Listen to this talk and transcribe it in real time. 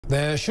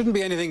There shouldn't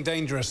be anything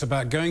dangerous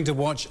about going to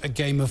watch a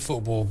game of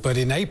football, but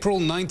in April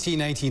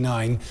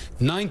 1989,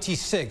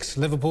 96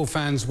 Liverpool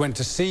fans went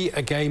to see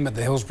a game at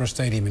the Hillsborough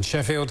Stadium in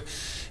Sheffield,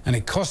 and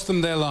it cost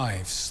them their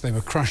lives. They were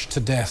crushed to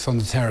death on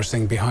the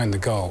terracing behind the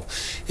goal.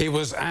 It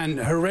was an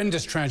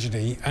horrendous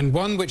tragedy, and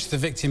one which the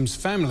victims'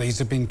 families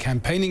have been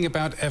campaigning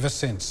about ever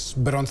since.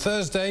 But on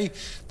Thursday,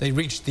 they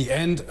reached the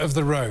end of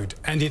the road,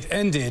 and it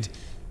ended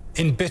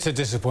in bitter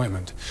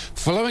disappointment.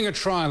 Following a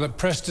trial at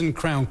Preston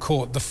Crown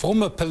Court, the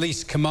former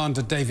police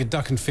commander David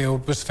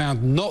Duckenfield was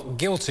found not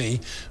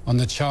guilty on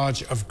the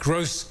charge of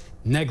gross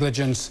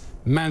negligence,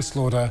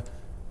 manslaughter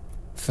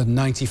for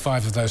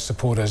 95 of those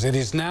supporters. It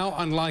is now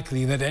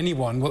unlikely that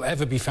anyone will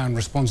ever be found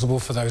responsible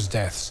for those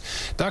deaths.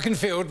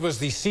 Duckenfield was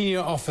the senior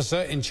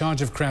officer in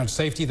charge of crowd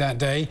safety that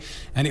day,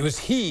 and it was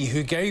he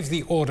who gave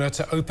the order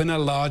to open a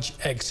large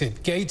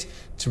exit gate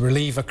to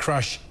relieve a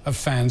crush of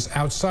fans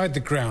outside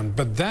the ground.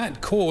 But that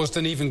caused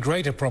an even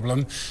greater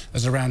problem,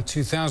 as around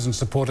 2,000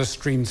 supporters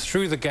streamed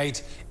through the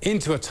gate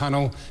into a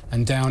tunnel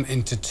and down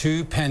into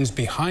two pens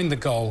behind the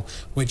goal,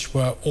 which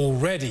were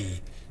already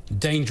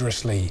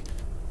dangerously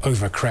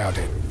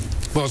overcrowded.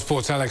 World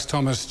Sports' Alex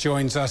Thomas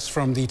joins us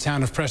from the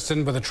town of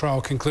Preston, where the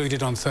trial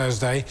concluded on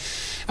Thursday.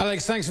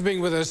 Alex, thanks for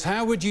being with us.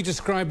 How would you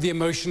describe the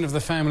emotion of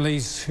the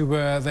families who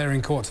were there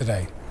in court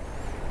today?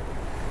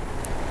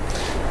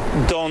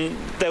 Don,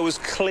 there was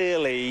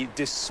clearly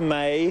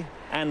dismay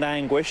and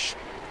anguish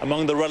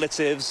among the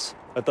relatives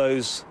of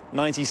those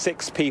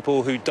 96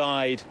 people who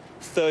died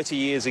 30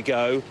 years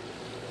ago.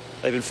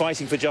 They've been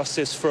fighting for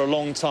justice for a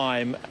long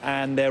time,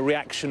 and their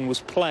reaction was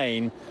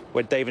plain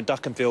when David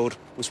Duckenfield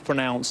was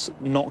pronounced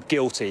not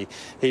guilty.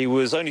 He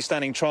was only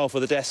standing trial for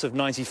the deaths of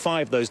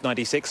 95 of those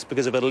 96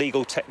 because of a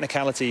legal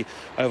technicality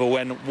over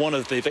when one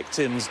of the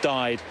victims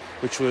died,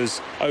 which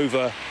was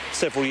over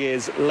several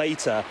years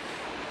later.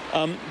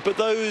 But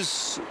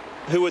those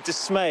who were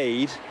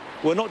dismayed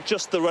were not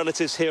just the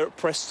relatives here at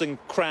Preston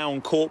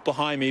Crown Court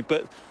behind me,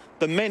 but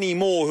the many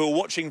more who were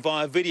watching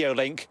via video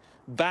link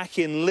back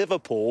in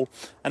Liverpool.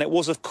 And it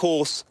was, of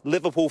course,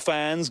 Liverpool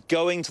fans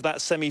going to that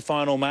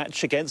semi-final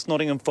match against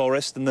Nottingham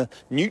Forest in the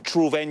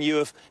neutral venue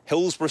of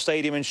Hillsborough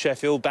Stadium in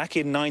Sheffield back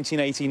in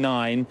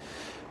 1989,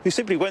 who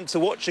simply went to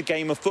watch a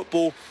game of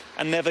football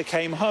and never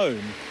came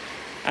home.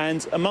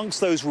 And amongst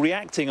those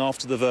reacting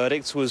after the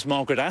verdict was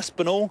Margaret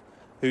Aspinall,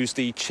 who's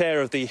the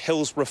chair of the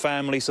Hillsborough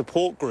Family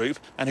Support Group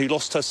and who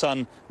lost her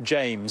son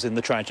James in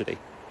the tragedy.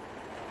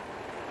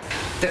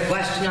 The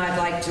question I'd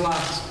like to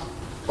ask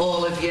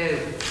all of you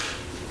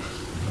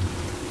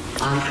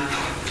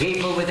and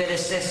people within a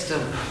system,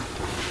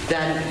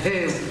 then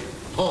who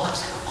put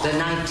the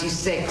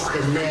 96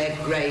 in their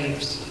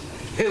graves?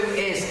 Who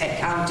is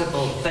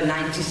accountable for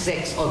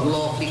 96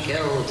 unlawfully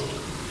killed?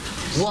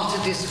 What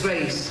a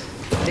disgrace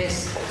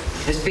this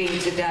has been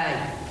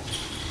today.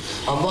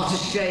 And what a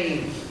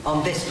shame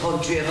on this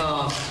country of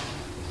ours.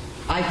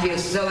 I feel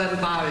so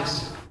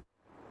embarrassed.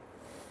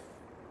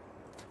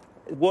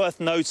 Worth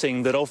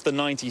noting that of the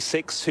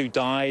 96 who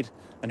died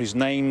and whose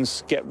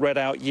names get read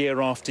out year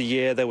after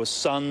year, there were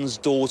sons,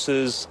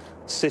 daughters,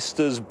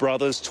 sisters,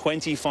 brothers,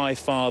 25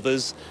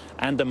 fathers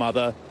and a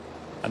mother.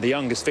 And the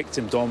youngest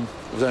victim, Dom,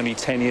 was only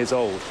 10 years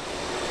old.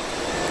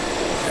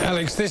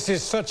 Alex, this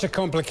is such a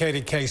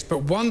complicated case,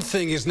 but one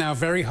thing is now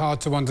very hard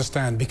to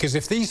understand, because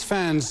if these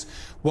fans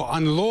were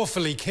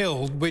unlawfully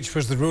killed, which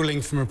was the ruling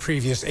from a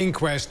previous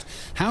inquest,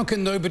 how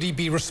can nobody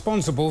be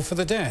responsible for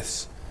the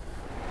deaths?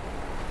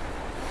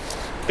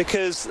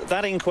 Because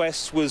that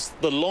inquest was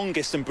the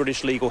longest in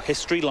British legal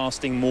history,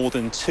 lasting more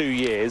than 2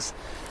 years.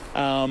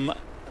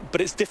 But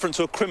it's different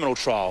to a criminal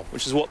trial,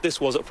 which is what this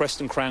was at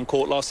Preston Crown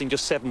Court, lasting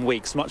just 7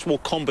 weeks, much more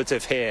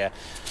combative here.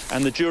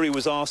 And the jury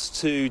was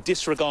asked to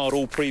disregard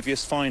all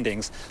previous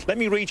findings. Let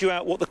me read you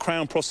out what the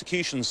Crown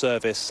Prosecution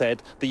Service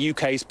said, the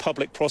UK's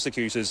public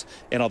prosecutors,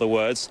 in other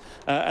words.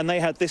 And they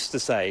had this to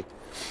say.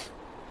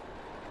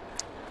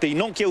 The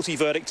not guilty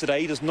verdict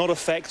today does not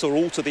affect or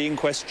alter the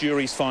inquest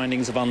jury's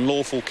findings of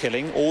unlawful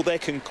killing or their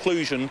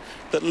conclusion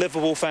that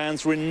Liverpool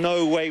fans were in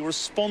no way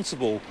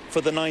responsible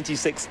for the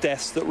 96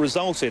 deaths that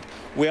resulted.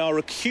 We are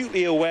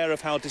acutely aware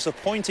of how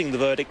disappointing the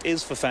verdict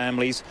is for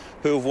families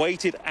who have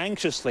waited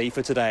anxiously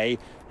for today.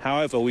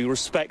 However, we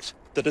respect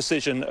the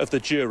decision of the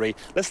jury.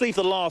 Let's leave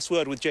the last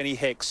word with Jenny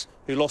Hicks,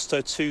 who lost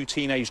her 2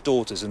 teenage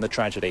daughters in the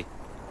tragedy.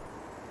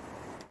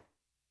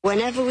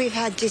 Whenever we've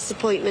had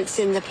disappointments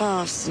in the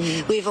past,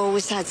 we've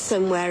always had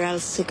somewhere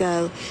else to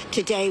go.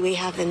 Today we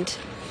haven't.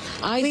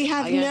 We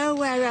have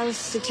nowhere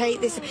else to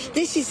take this.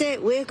 This is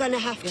it. We're going to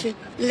have to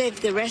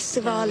live the rest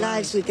of our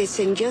lives with this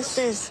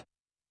injustice.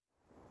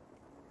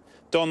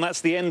 Don, that's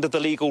the end of the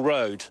legal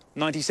road.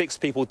 96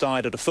 people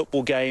died at a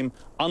football game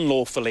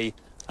unlawfully,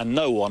 and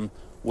no one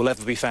will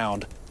ever be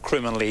found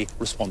criminally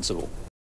responsible.